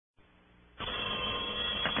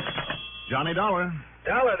Johnny Dollar.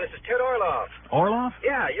 Dollar, this is Ted Orloff. Orloff?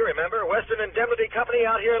 Yeah, you remember Western Indemnity Company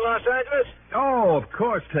out here in Los Angeles? Oh, of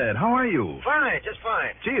course, Ted. How are you? Fine, just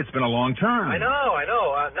fine. Gee, it's been a long time. I know.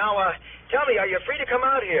 Now, tell me, are you free to come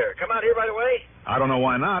out here? Come out here right away? I don't know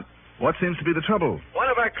why not. What seems to be the trouble? One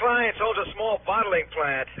of our clients owns a small bottling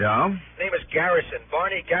plant. Yeah? Name is Garrison,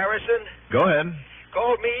 Barney Garrison. Go ahead.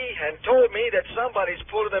 Called me and told me that somebody's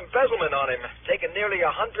pulled an embezzlement on him, taking nearly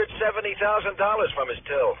 $170,000 from his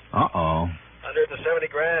till. Uh-oh. 170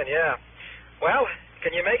 grand, yeah. Well,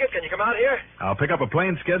 can you make it? Can you come out here? I'll pick up a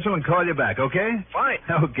plane schedule and call you back, okay? Fine.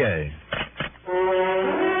 Okay.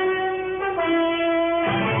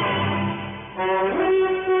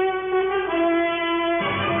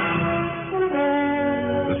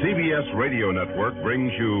 The CBS Radio Network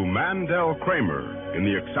brings you Mandel Kramer in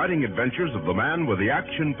the exciting adventures of the man with the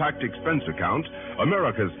action-packed expense account,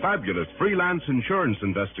 America's fabulous freelance insurance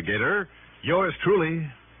investigator. Yours truly,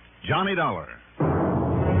 Johnny Dollar.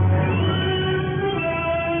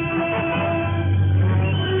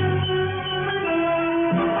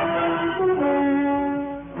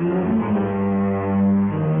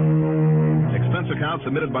 Expense account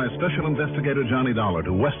submitted by Special Investigator Johnny Dollar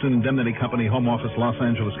to Western Indemnity Company, Home Office, Los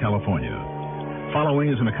Angeles, California. Following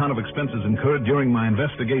is an account of expenses incurred during my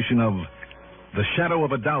investigation of the Shadow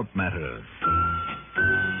of a Doubt matter.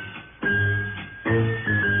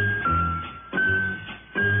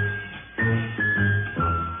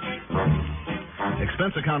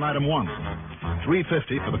 Expense account item 1,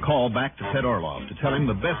 $350 for the call back to Ted Orloff to tell him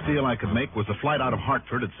the best deal I could make was the flight out of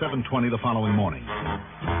Hartford at 7:20 the following morning.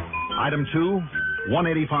 Item 2,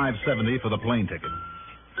 $185.70 for the plane ticket.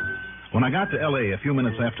 When I got to L.A. a few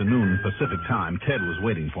minutes after noon Pacific time, Ted was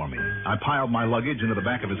waiting for me. I piled my luggage into the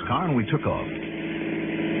back of his car and we took off.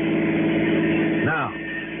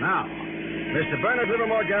 Now, Mr. Bernard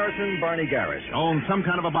Livermore Garrison, Barney Garrison. Owned some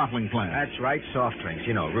kind of a bottling plant. That's right, soft drinks.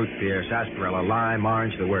 You know, root beer, sarsaparilla, lime,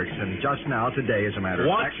 orange, the works. And just now, today, as a matter of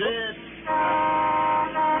fact... Watch it!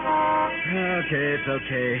 Okay, it's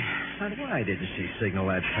okay. But why didn't she signal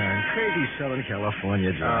that turn? Crazy Southern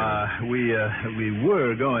California drive. We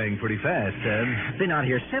were going pretty fast, Ted. Been out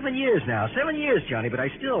here 7 years now. 7 years, Johnny, but I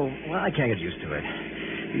can't get used to it.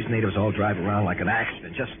 These natives all drive around like an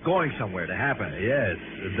accident, just going somewhere to happen. Yes,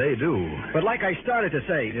 they do. But like I started to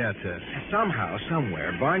say... Yeah, Ted. Somehow,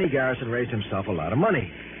 somewhere, Barney Garrison raised himself a lot of money.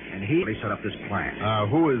 And he set up this plant.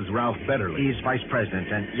 Who is Ralph Betterly? He's vice president,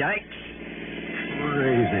 and yikes.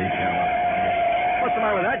 Crazy California. What's the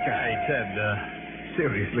matter with that guy? Hey, Ted,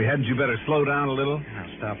 seriously, hadn't you better slow down a little? Now,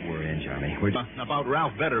 stop worrying, Johnny. About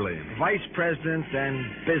Ralph Betterly. Vice president and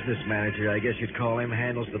business manager, I guess you'd call him,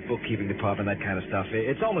 handles the bookkeeping department, that kind of stuff.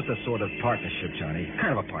 It's almost a sort of partnership, Johnny.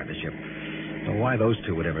 Kind of a partnership. So why those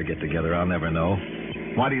two would ever get together, I'll never know.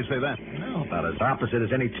 Why do you say that? Well, about as opposite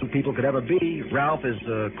as any two people could ever be. Ralph is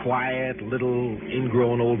a quiet, little,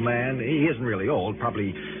 ingrown old man. He isn't really old,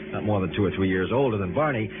 probably not more than 2 or 3 years older than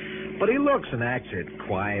Barney. But he looks and acts it.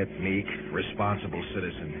 Quiet, meek, responsible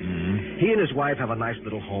citizen. Mm-hmm. He and his wife have a nice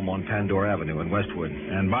little home on Pandora Avenue in Westwood.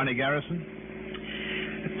 And Barney Garrison?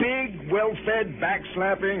 Big, well-fed,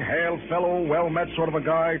 back-slapping, hail fellow, well-met sort of a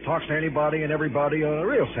guy. Talks to anybody and everybody. A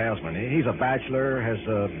real salesman. He's a bachelor, has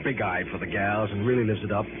a big eye for the gals, and really lives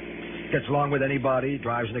it up. Gets along with anybody,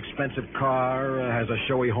 drives an expensive car, has a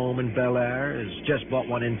showy home in Bel Air, has just bought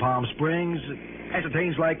one in Palm Springs,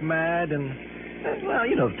 entertains like mad, and, well,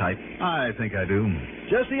 you know the type. I think I do.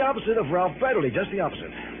 Just the opposite of Ralph Betterly, just the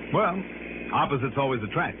opposite. Well, opposites always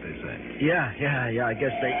attract, they say. Yeah, I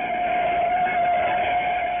guess they...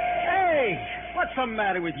 Hey, what's the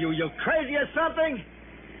matter with you? You crazy or something?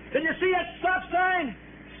 Didn't you see that stop sign?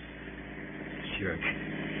 Jerk.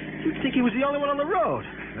 You'd think he was the only one on the road.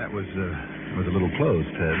 That was a little close,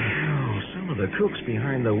 Ted. Oh, some of the crooks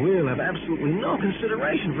behind the wheel have absolutely no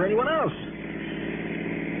consideration for anyone else.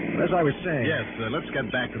 But as I was saying... Yes, let's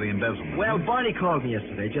get back to the embezzlement. Well, Barney called me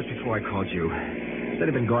yesterday, just before I called you. Said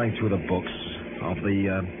he'd been going through the books of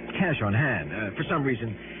the cash on hand. For some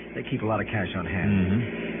reason, they keep a lot of cash on hand.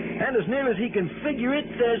 Mm-hmm. And as near as he can figure it,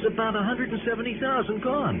 there's about $170,000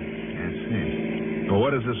 gone. I see. Well,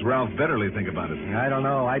 what does this Ralph Betterly think about it? I don't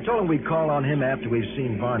know. I told him we'd call on him after we've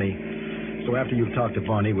seen Barney. So after you've talked to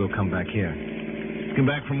Barney, we'll come back here. Come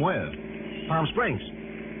back from where? Palm Springs.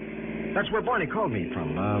 That's where Barney called me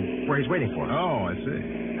from, where he's waiting for us. Oh, I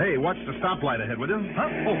see. Hey, watch the stoplight ahead, will you? Huh?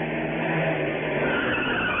 Oh.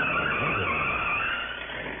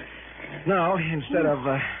 No, instead of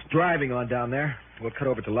driving on down there, we'll cut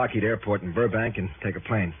over to Lockheed Airport in Burbank and take a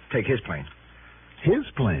plane. Take his plane. His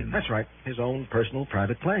plane? That's right. His own personal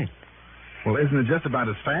private plane. Well, isn't it just about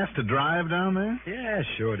as fast to drive down there? Yeah,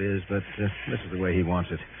 sure it is, but this is the way he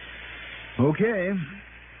wants it. Okay.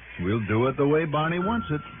 We'll do it the way Barney wants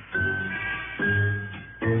it.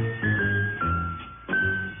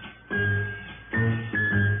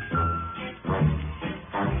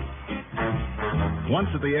 Once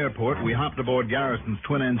at the airport, we hopped aboard Garrison's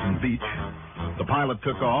twin-engine Beach. The pilot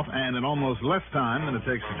took off, and in almost less time than it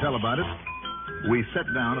takes to tell about it, we set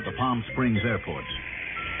down at the Palm Springs airport.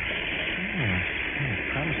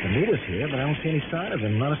 He promised to meet us here, but I don't see any sign of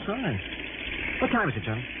him. Not a sign. What time is it,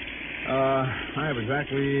 Johnny? I have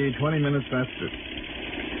exactly 20 minutes after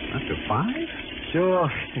 5? Sure.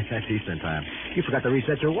 That's Eastern time. You forgot to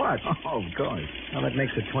reset your watch. Oh, of course. Well, that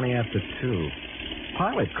makes it 20 after 2.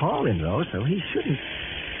 Pilot called him, though, so he shouldn't.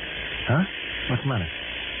 Huh? What's the matter?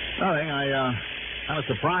 Nothing. I was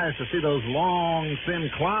surprised to see those long, thin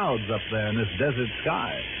clouds up there in this desert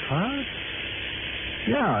sky. Clouds?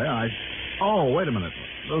 Yeah. Oh, wait a minute.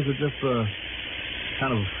 Those are just the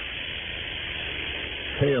kind of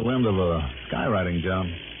tail end of a skywriting job.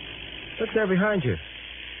 Look there behind you.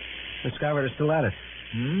 The skywriter's still at it.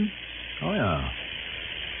 Oh, yeah.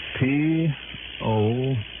 P-O-P-P-O.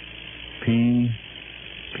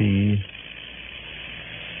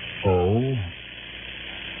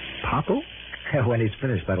 Papo? When he's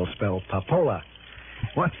finished, that'll spell Papola.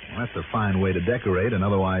 What? Well, that's a fine way to decorate an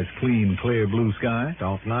otherwise clean, clear blue sky.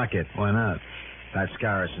 Don't knock it. Why not? That's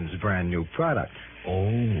Garrison's brand new product. Oh.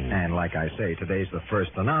 And like I say, today's the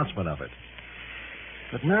first announcement of it.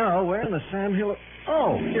 But now we're in the Sam Hill.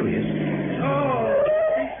 Oh, here he is. Oh,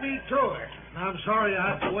 beat me to it. I'm sorry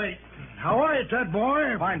I have to wait. How are you, Ted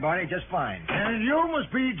boy? Fine, Barney, just fine. And you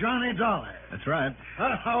must be Johnny Dollar. That's right.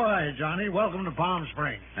 How are you, Johnny? Welcome to Palm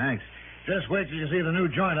Springs. Thanks. Just wait till you see the new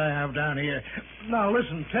joint I have down here. Now,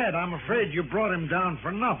 listen, Ted, I'm afraid you brought him down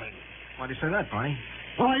for nothing. Why do you say that, Barney?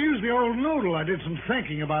 Well, I used the old noodle. I did some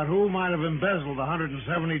thinking about who might have embezzled the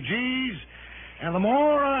 170 G's. And the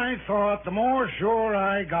more I thought, the more sure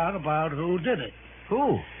I got about who did it.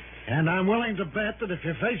 Who? And I'm willing to bet that if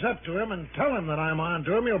you face up to him and tell him that I'm on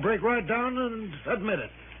to him, he'll break right down and admit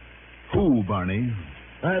it. Who, Barney?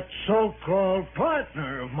 That so-called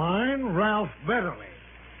partner of mine, Ralph Betterly.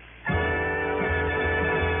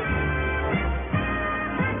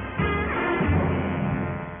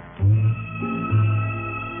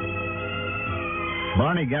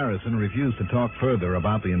 Barney Garrison refused to talk further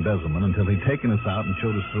about the embezzlement until he'd taken us out and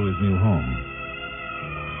showed us through his new home.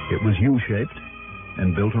 It was U-shaped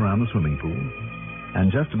and built around the swimming pool,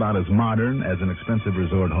 and just about as modern as an expensive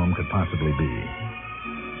resort home could possibly be.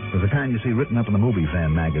 It was the kind you see written up in the movie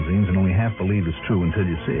fan magazines and only half believe is true until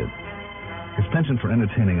you see it. His penchant for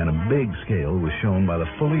entertaining on a big scale was shown by the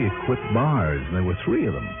fully equipped bars. There were 3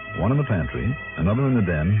 of them, one in the pantry, another in the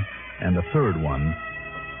den, and the third one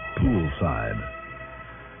poolside.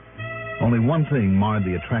 Only one thing marred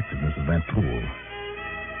the attractiveness of that pool.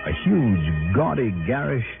 A huge, gaudy,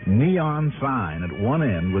 garish neon sign at one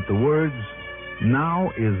end with the words,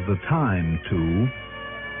 "Now is the time to,"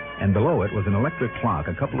 and below it was an electric clock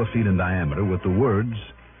a couple of feet in diameter with the words,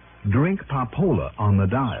 "Drink Papola" on the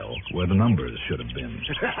dial, where the numbers should have been.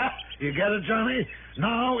 You get it, Johnny?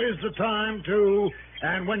 Now is the time to...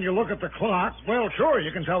 And when you look at the clock, well, sure,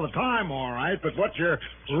 you can tell the time all right, but what you're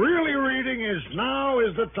really reading is now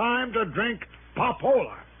is the time to drink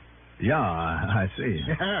Papola. Yeah, I see.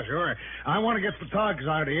 Yeah, sure. I want to get photographers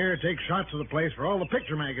out of here, take shots of the place for all the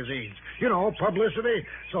picture magazines. You know, publicity.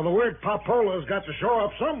 So the word Papola's got to show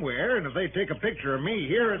up somewhere, and if they take a picture of me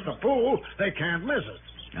here at the pool, they can't miss it.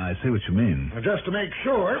 I see what you mean. Well, just to make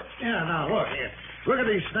sure. Yeah, now, look here. Look at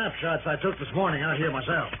these snapshots I took this morning out here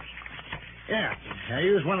myself. Yeah, I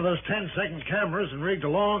used one of those 10-second cameras and rigged a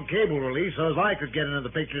long cable release so as I could get into the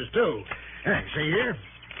pictures, too. See here?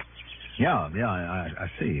 Yeah, I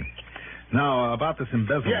see. Now, about this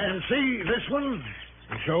embezzlement... Yeah, and see this one?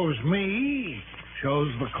 It shows me,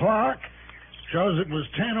 shows the clock, shows it was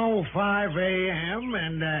 10:05 a.m.,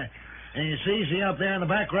 and you see up there in the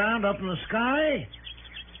background, up in the sky?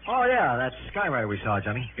 Oh, yeah, that's skywriter we saw,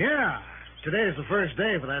 Johnny. Yeah. Today's the first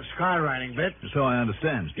day for that skywriting bit. So I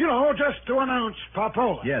understand. You know, just to announce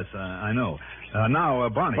Papola. Yes, I know. Now,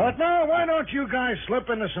 Barney... But now, why don't you guys slip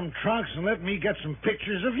into some trunks and let me get some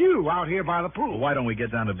pictures of you out here by the pool? Well, why don't we get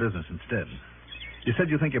down to business instead? You said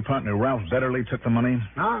you think your partner, Ralph Betterly, took the money?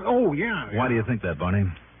 Oh, yeah. Why do you think that,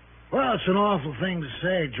 Barney? Well, it's an awful thing to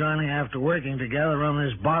say, Johnny, after working together on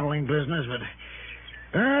this bottling business, but...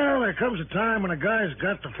 Well, there comes a time when a guy's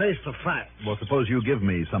got to face the facts. Well, suppose you give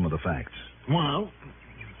me some of the facts. Well,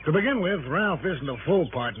 to begin with, Ralph isn't a full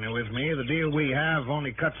partner with me. The deal we have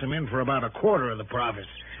only cuts him in for about a quarter of the profits.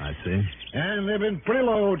 I see. And they've been pretty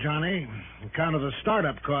low, Johnny. Kind of the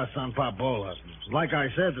startup costs on Papola. Like I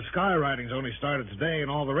said, the skywriting's only started today, and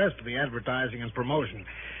all the rest of the advertising and promotion.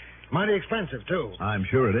 Mighty expensive, too. I'm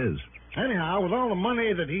sure it is. Anyhow, with all the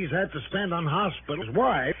money that he's had to spend on hospitals, his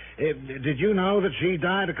wife, did you know that she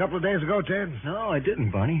died a couple of days ago, Ted? No, I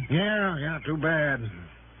didn't, Barney. Yeah, too bad.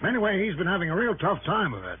 Anyway, he's been having a real tough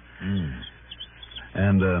time of it.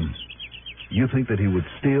 And, you think that he would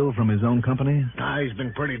steal from his own company? He's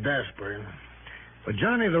been pretty desperate. But,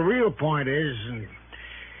 Johnny, the real point is,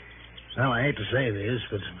 well, I hate to say this,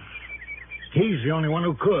 but he's the only one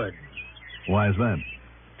who could. Why is that?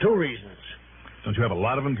 2 reasons. Don't you have a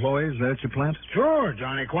lot of employees there at your plant? Sure,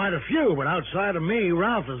 Johnny, quite a few, but outside of me,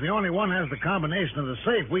 Ralph is the only one who has the combination of the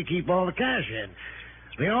safe we keep all the cash in.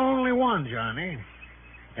 The only one, Johnny.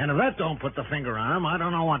 And if that don't put the finger on him, I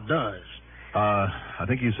don't know what does. I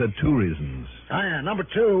think you said 2 reasons. Yeah. Number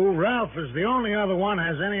 2, Ralph is the only other one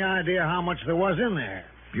has any idea how much there was in there.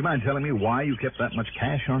 Do you mind telling me why you kept that much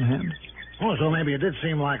cash on hand? Oh, so maybe it did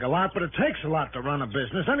seem like a lot, but it takes a lot to run a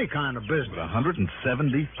business, any kind of business.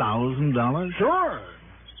 $170,000? Sure.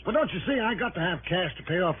 But don't you see, I got to have cash to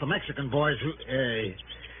pay off the Mexican boys who,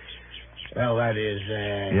 that is,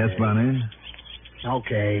 Yes, Barney?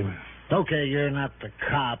 Okay, you're not the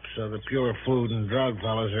cops or the pure food and drug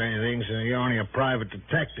fellas or anything, so you're only a private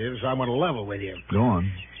detective, so I'm going to level with you. Go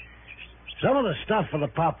on. Some of the stuff for the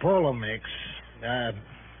Papola mix, a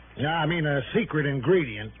secret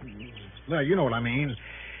ingredient. Well, you know what I mean.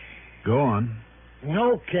 Go on.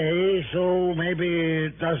 Okay, so maybe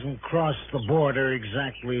it doesn't cross the border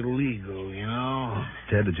exactly legal, you know?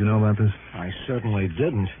 Ted, did you know about this? I certainly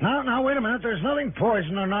didn't. Now, wait a minute. There's nothing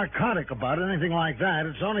poison or narcotic about it, anything like that.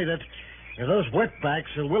 It's only that if those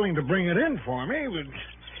wetbacks are willing to bring it in for me,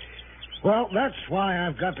 well, that's why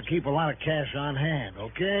I've got to keep a lot of cash on hand,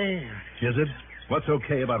 okay? Is it? What's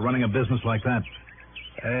okay about running a business like that?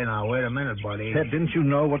 Hey, now, wait a minute, buddy. Ted, didn't you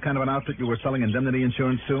know what kind of an outfit you were selling indemnity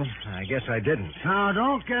insurance to? I guess I didn't. Now,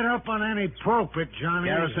 don't get up on any pulpit, Johnny.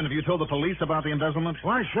 Garrison, have you told the police about the embezzlement?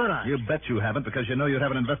 Why should I? You bet you haven't, because you know you'd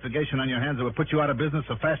have an investigation on your hands that would put you out of business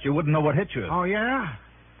so fast you wouldn't know what hit you. Oh, yeah?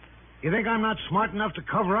 You think I'm not smart enough to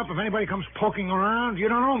cover up if anybody comes poking around? You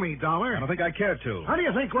don't owe me, Dollar. I don't think I care to. How do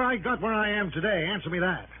you think I got where I am today? Answer me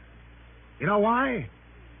that. You know why?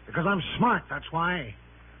 Because I'm smart, that's why.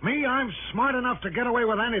 Me, I'm smart enough to get away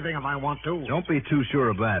with anything if I want to. Don't be too sure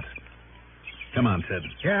of that. Come on, Ted.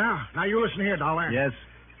 Yeah? Now, you listen here, Dollar. Yes?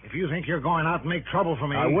 If you think you're going out and make trouble for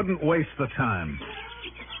me... I wouldn't waste the time.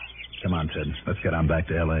 Come on, Ted. Let's get on back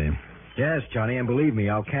to L.A. Yes, Johnny, and believe me,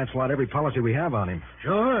 I'll cancel out every policy we have on him.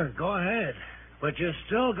 Sure, go ahead. But you're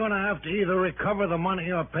still going to have to either recover the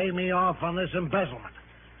money or pay me off on this embezzlement.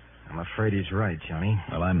 I'm afraid he's right, Johnny.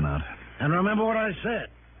 Well, I'm not. And remember what I said.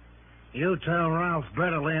 You tell Ralph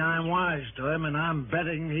Betterly I'm wise to him, and I'm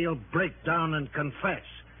betting he'll break down and confess.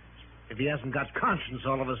 If he hasn't got conscience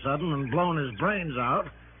all of a sudden and blown his brains out.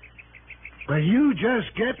 But you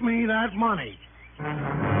just get me that money.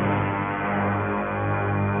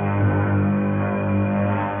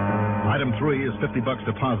 Item 3 is $50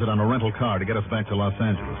 deposit on a rental car to get us back to Los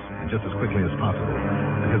Angeles, and just as quickly as possible.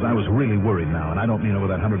 Because I was really worried now, and I don't mean over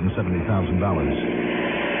that $170,000.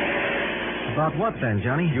 About what then,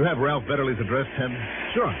 Johnny? You have Ralph Betterly's address, Ted?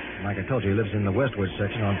 Sure. Like I told you, he lives in the Westwood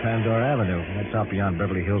section on Pandora Avenue. That's out beyond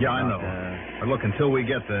Beverly Hills. Yeah, I know. But look, until we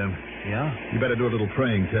get there, Yeah? you better do a little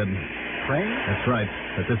praying, Ted. Praying? That's right.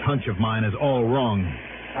 That this hunch of mine is all wrong.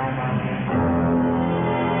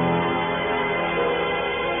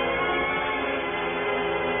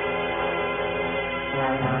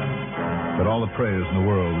 But all the prayers in the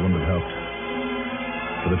world wouldn't have helped.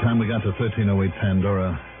 By the time we got to 1308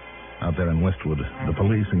 Pandora, out there in Westwood, the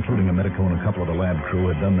police, including a medico and a couple of the lab crew,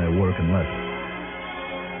 had done their work and left.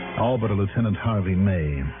 All but a Lieutenant Harvey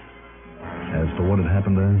May. As for what had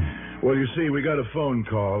happened there... Well, you see, we got a phone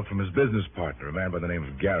call from his business partner, a man by the name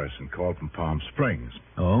of Garrison, called from Palm Springs.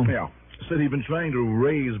 Oh? Yeah. Said he'd been trying to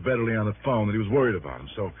raise Betterly on the phone, that he was worried about him.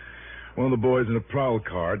 So one of the boys in a prowl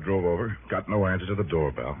car drove over, got no answer to the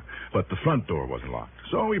doorbell, but the front door wasn't locked.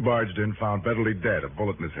 So we barged in, found Betterly dead, a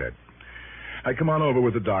bullet in his head. I come on over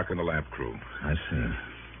with the doc and the lab crew. I see.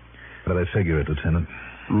 But I figure it, Lieutenant.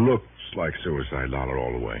 Looks like suicide, Lawler,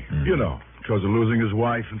 all the way. You know, because of losing his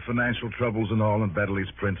wife and financial troubles and all, and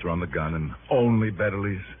Betterly's prints are on the gun, and only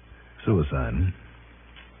Betterly's. Suicide,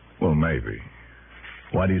 hmm? Well, maybe.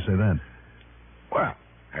 Why do you say that? Well,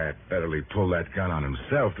 had Betterly pulled that gun on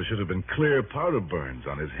himself, there should have been clear powder burns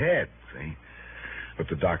on his head, see? But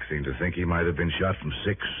the doc seemed to think he might have been shot from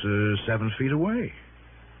 6 or 7 feet away.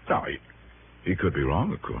 Now, he could be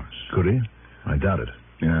wrong, of course. Could he? I doubt it.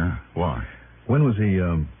 Yeah? Why? When was he,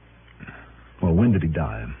 when did he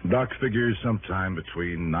die? Doc figures sometime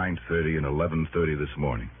between 9:30 and 11:30 this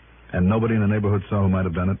morning. And nobody in the neighborhood saw who might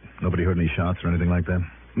have done it? Nobody heard any shots or anything like that?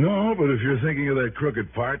 No, but if you're thinking of that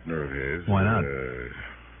crooked partner of his... Why not?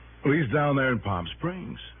 Well, he's down there in Palm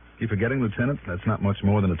Springs. You forgetting, Lieutenant? That's not much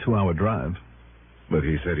more than a 2-hour drive. But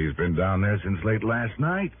he said he's been down there since late last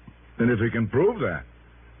night. And if he can prove that...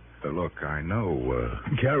 look, I know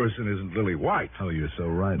Garrison isn't Lily White. Oh, you're so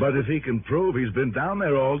right. But if he can prove he's been down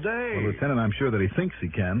there all day... Well, Lieutenant, I'm sure that he thinks he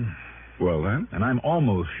can. Well, then? And I'm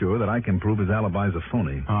almost sure that I can prove his alibi's a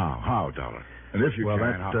phony. How, Dollar? And if you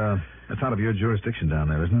can... that's out of your jurisdiction down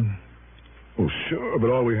there, isn't it? Well, sure,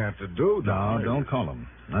 but all we have to do... No, don't call him.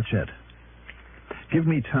 Not yet. Give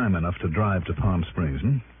me time enough to drive to Palm Springs,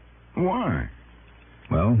 Why?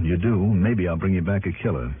 Well, you do. Maybe I'll bring you back a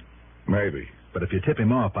killer. Maybe. But if you tip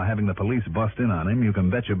him off by having the police bust in on him, you can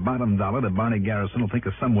bet your bottom dollar that Barney Garrison will think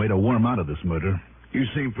of some way to worm out of this murder. You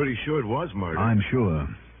seem pretty sure it was murder. I'm sure.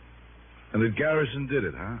 And that Garrison did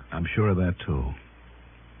it, huh? I'm sure of that, too.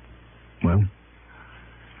 Well?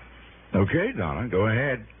 Okay, Donna, go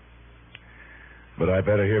ahead. But I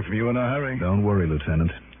better hear from you in a hurry. Don't worry,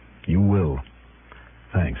 Lieutenant. You will.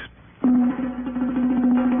 Thanks.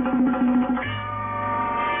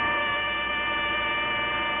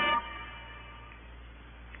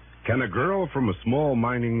 Can a girl from a small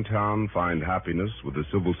mining town find happiness with a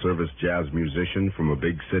civil service jazz musician from a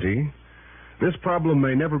big city? This problem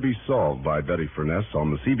may never be solved by Betty Furness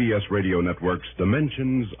on the CBS radio network's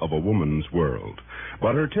Dimensions of a Woman's World.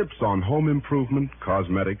 But her tips on home improvement,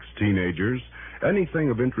 cosmetics, teenagers, anything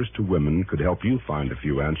of interest to women could help you find a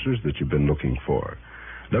few answers that you've been looking for.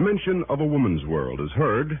 Dimension of a Woman's World is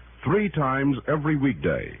heard 3 times every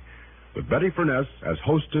weekday, with Betty Furness as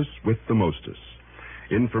hostess with the mostess.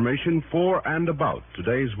 Information for and about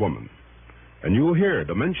today's woman. And you'll hear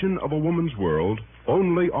Dimension of a Woman's World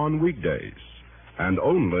only on weekdays and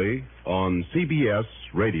only on CBS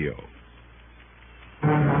Radio.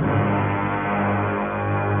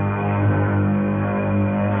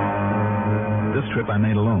 This trip I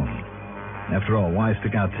made alone. After all, why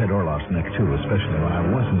stick out Ted Orloff's neck, too, especially when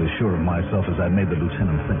I wasn't as sure of myself as I'd made the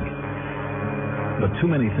lieutenant think. But too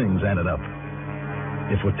many things added up.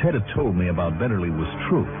 If what Ted had told me about Betterly was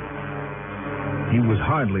true, he was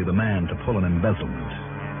hardly the man to pull an embezzlement.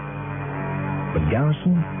 But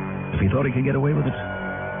Garrison, if he thought he could get away with it,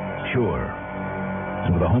 sure.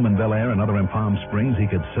 And with a home in Bel Air and another in Palm Springs, he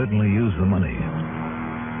could certainly use the money.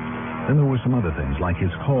 Then there were some other things, like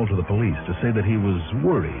his call to the police to say that he was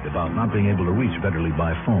worried about not being able to reach Betterly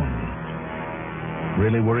by phone.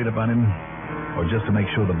 Really worried about him? Or just to make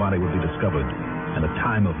sure the body would be discovered and a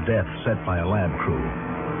time of death set by a lab crew?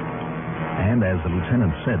 And as the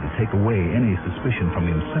lieutenant said, to take away any suspicion from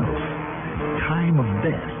himself. Time of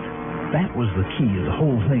death. That was the key of the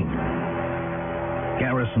whole thing.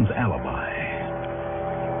 Garrison's alibi.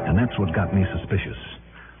 And that's what got me suspicious.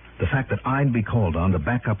 The fact that I'd be called on to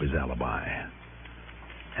back up his alibi.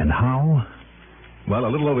 And how? Well,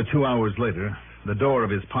 a little over 2 hours later, the door of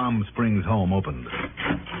his Palm Springs home opened.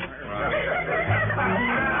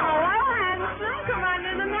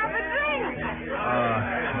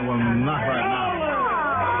 Not right now.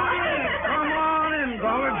 Come on in,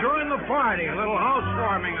 Dollar. Join the party. A little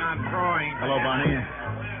housewarming I'm throwing. Hello, Barney.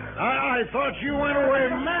 I thought you went away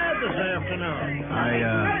mad this afternoon. A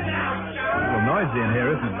little noisy in here,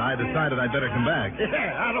 isn't it? I decided I'd better come back.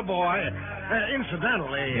 Yeah, attaboy.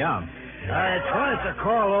 Incidentally... Yeah? I tried to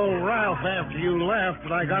call old Ralph after you left,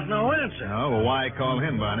 but I got no answer. Oh, well, why call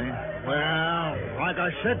him, Barney? Well, like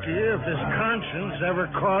I said to you, if his conscience ever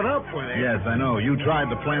caught up with him... Yes, I know. You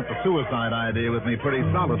tried to plant the suicide idea with me pretty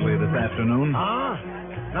solidly this afternoon. Huh?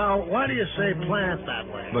 Now, why do you say plant that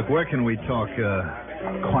way? Look, where can we talk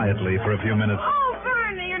quietly for a few minutes? Oh,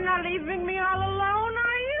 Barney, you're not leaving me all alone,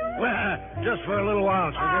 are you? Well, just for a little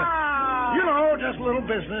while, sugar. Oh. You know, just a little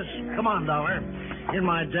business. Come on, Dollar. In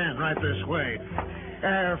my den, right this way.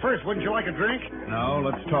 First, wouldn't you like a drink? No,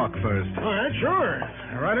 let's talk first. All right, sure.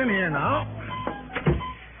 Right in here now.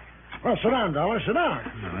 Well, sit down, Dollar. Sit down.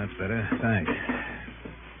 Oh, that's better. Thanks.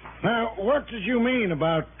 Now, what did you mean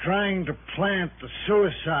about trying to plant the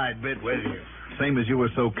suicide bit with you? Same as you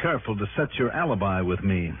were so careful to set your alibi with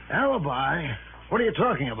me. Alibi? What are you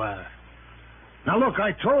talking about? Now, look,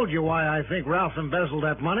 I told you why I think Ralph embezzled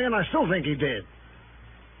that money, and I still think he did.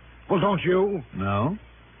 Well, don't you? No.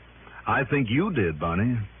 I think you did,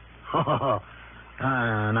 Barney.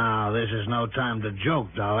 Now, this is no time to joke,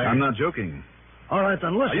 Dolly. I'm not joking. All right,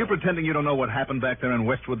 then, listen. Are you pretending you don't know what happened back there in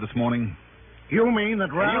Westwood this morning? You mean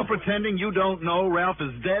that Ralph... Are you pretending you don't know Ralph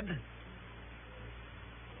is dead?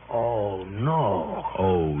 Oh, no.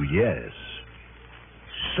 Oh, yes.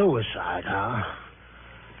 suicide, huh?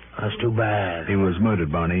 That's too bad. He was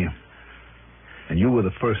murdered, Barney. And you were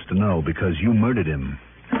the first to know because you murdered him.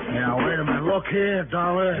 Now, wait a minute. Look here,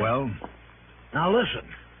 Dollar. Well? Now, listen.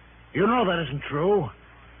 You know that isn't true.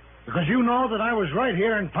 Because you know that I was right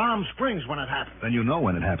here in Palm Springs when it happened. Then you know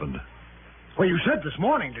when it happened. Well, you said this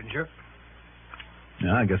morning, didn't you?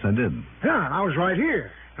 Yeah, I guess I did. Yeah, and I was right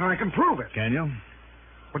here. And I can prove it. Can you?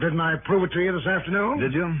 Well, didn't I prove it to you this afternoon?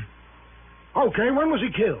 Did you? Okay, when was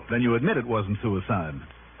he killed? Then you admit it wasn't suicide.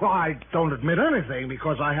 Well, I don't admit anything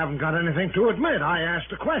because I haven't got anything to admit. I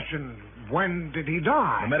asked a question. When did he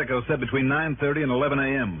die? The medico said between 9:30 and 11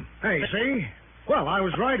 a.m. Hey, see? Well, I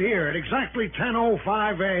was right here at exactly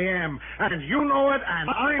 10:05 a.m. And you know it, and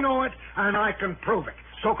I know it, and I can prove it.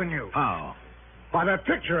 So can you. How? By that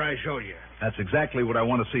picture I showed you. That's exactly what I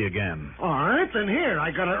want to see again. All right, then here. I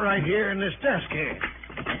got it right here in this desk here.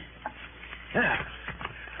 Yeah.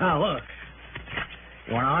 Now, look.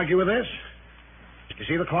 You want to argue with this? You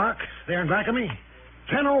see the clock there in back of me?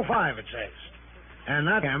 10:05, it says. And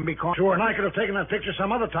that can be caught. Sure, and I could have taken that picture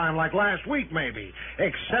some other time, like last week, maybe.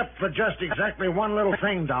 Except for just exactly one little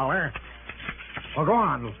thing, Dollar. Well, go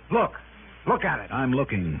on. Look. Look at it. I'm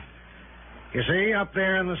looking. You see, up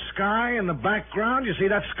there in the sky, in the background, you see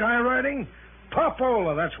that sky writing?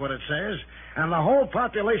 Popola, that's what it says. And the whole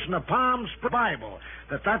population of Palm Springs Bible,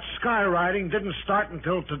 that sky writing didn't start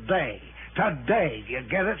until today. Today, do you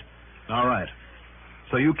get it? All right.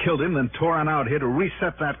 So you killed him, then tore on out here to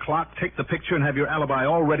reset that clock, take the picture, and have your alibi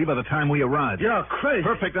all ready by the time we arrived. You're crazy.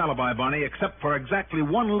 Perfect alibi, Barney, except for exactly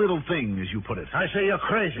one little thing, as you put it. I say you're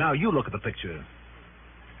crazy. Now, you look at the picture.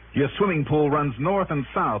 Your swimming pool runs north and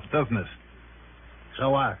south, doesn't it? So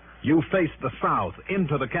what? You face the south,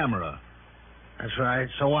 into the camera. That's right.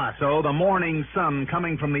 So what? So the morning sun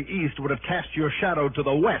coming from the east would have cast your shadow to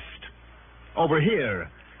the west. Over here.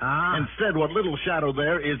 Instead, what little shadow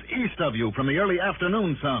there is east of you from the early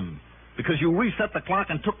afternoon sun. Because you reset the clock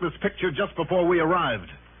and took this picture just before we arrived.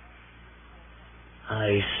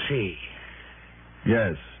 I see.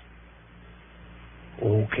 Yes.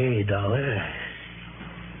 Okay, Dollar.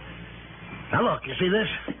 Now look, you see this?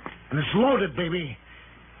 And it's loaded, baby.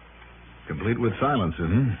 Complete with silences,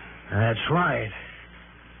 hmm? That's right.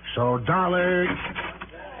 So, Dollar...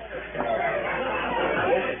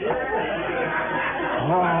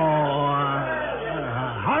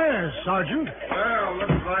 Hiya, Sergeant. Well,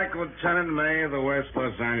 looks like Lieutenant May of the West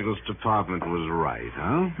Los Angeles Department was right,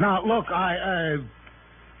 huh? Now, look,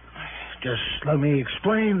 just let me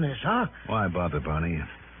explain this, huh? Why bother, Barney?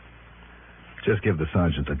 Just give the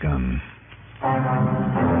sergeant the gun.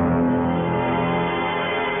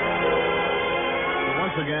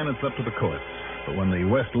 Once again, it's up to the courts. But when the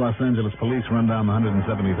West Los Angeles police run down the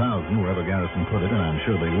 170,000, wherever Garrison put it, and I'm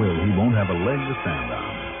sure they will, he won't have a leg to stand on.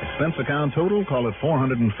 Expense account total, call it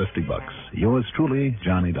 $450. Yours truly,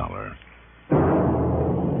 Johnny Dollar.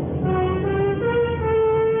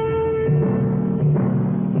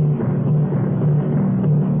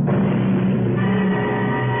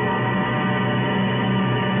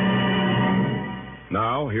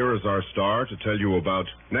 Now, here is our star to tell you about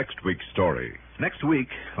next week's story. Next week,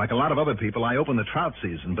 like a lot of other people, I open the trout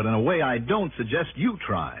season, but in a way I don't suggest you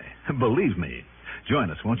try. Believe me. Join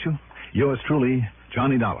us, won't you? Yours truly,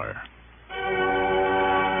 Johnny Dollar.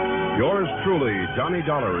 Yours truly, Johnny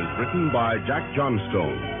Dollar, is written by Jack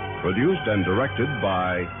Johnstone, produced and directed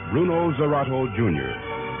by Bruno Zerato,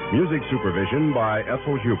 Jr., music supervision by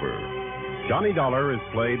Ethel Huber. Johnny Dollar is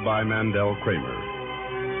played by Mandel Kramer.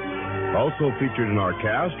 Also featured in our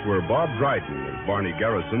cast were Bob Dryden as Barney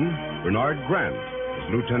Garrison, Bernard Grant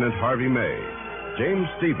as Lieutenant Harvey May, James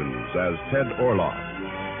Stevens as Ted Orloff,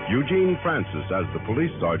 Eugene Francis as the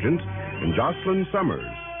police sergeant, and Jocelyn Summers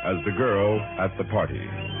as the girl at the party.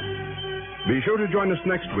 Be sure to join us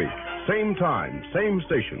next week, same time, same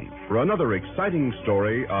station, for another exciting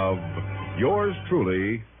story of yours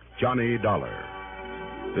truly, Johnny Dollar.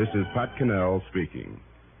 This is Pat Cannell speaking.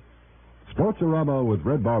 Sportsorama with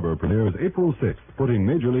Red Barber premieres April 6th, putting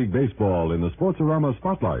Major League Baseball in the Sportsorama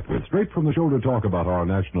spotlight with straight-from-the-shoulder talk about our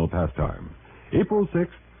national pastime. April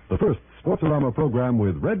 6th, the first Sportsorama program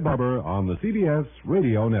with Red Barber on the CBS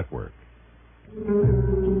Radio Network.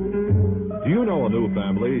 Do you know a new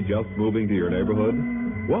family just moving to your neighborhood?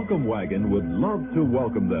 Welcome Wagon would love to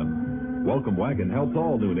welcome them. Welcome Wagon helps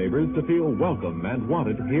all new neighbors to feel welcome and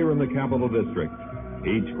wanted here in the Capital District.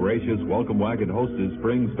 Each gracious Welcome Wagon hostess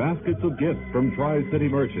brings baskets of gifts from Tri-City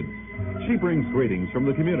merchants. She brings greetings from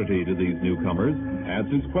the community to these newcomers,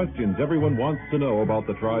 answers questions everyone wants to know about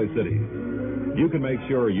the Tri-Cities. You can make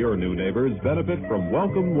sure your new neighbors benefit from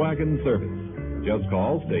Welcome Wagon service. Just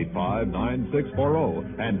call State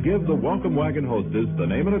 59640 and give the Welcome Wagon hostess the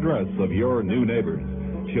name and address of your new neighbors.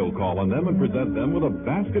 She'll call on them and present them with a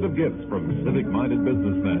basket of gifts from civic-minded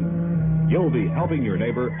businessmen. You'll be helping your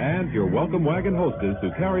neighbor and your Welcome Wagon hostess who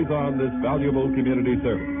carries on this valuable community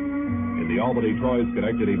service. In the Albany, Troy,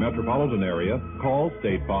 Schenectady metropolitan area, call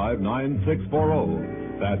State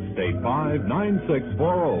 59640. That's State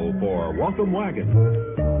 59640 for Welcome Wagon.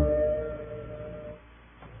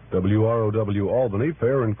 WROW Albany,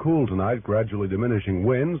 fair and cool tonight, gradually diminishing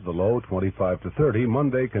winds, the low 25 to 30.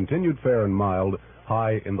 Monday, continued fair and mild,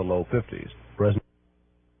 high in the low 50s. Present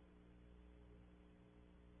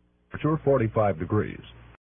temperature 45 degrees.